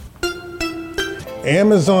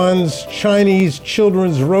Amazon's Chinese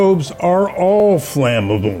children's robes are all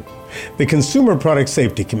flammable. The Consumer Product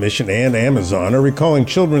Safety Commission and Amazon are recalling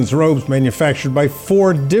children's robes manufactured by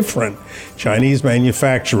 4 different Chinese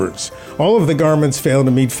manufacturers. All of the garments fail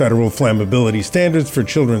to meet federal flammability standards for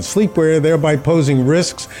children's sleepwear, thereby posing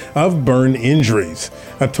risks of burn injuries.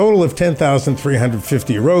 A total of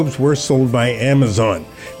 10,350 robes were sold by Amazon.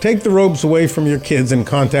 Take the robes away from your kids and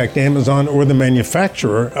contact Amazon or the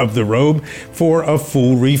manufacturer of the robe for a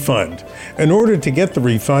full refund. In order to get the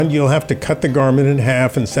refund, you'll have to cut the garment in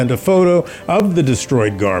half and send a photo of the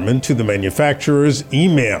destroyed garment to the manufacturer's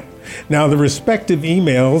email. Now, the respective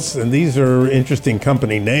emails, and these are interesting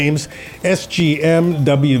company names: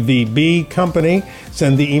 SGMWVB Company,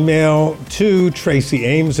 send the email to Tracy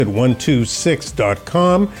Ames at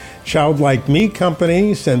 126.com. Child Like Me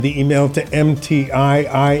Company, send the email to MTIINNS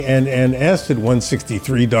at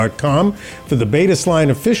 163.com. For the Beta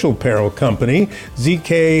Line Official Apparel Company,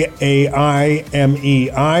 ZKAIMEI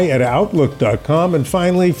at Outlook.com. And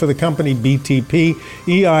finally, for the company BTP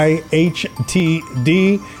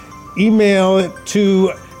EIHTD, email it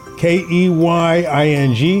to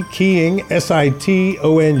KEYING, Keying,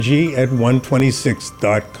 SITONG at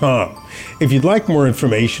 126.com. If you'd like more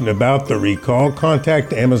information about the recall,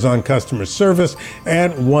 contact Amazon Customer Service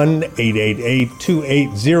at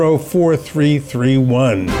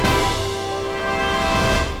 1-888-280-4331.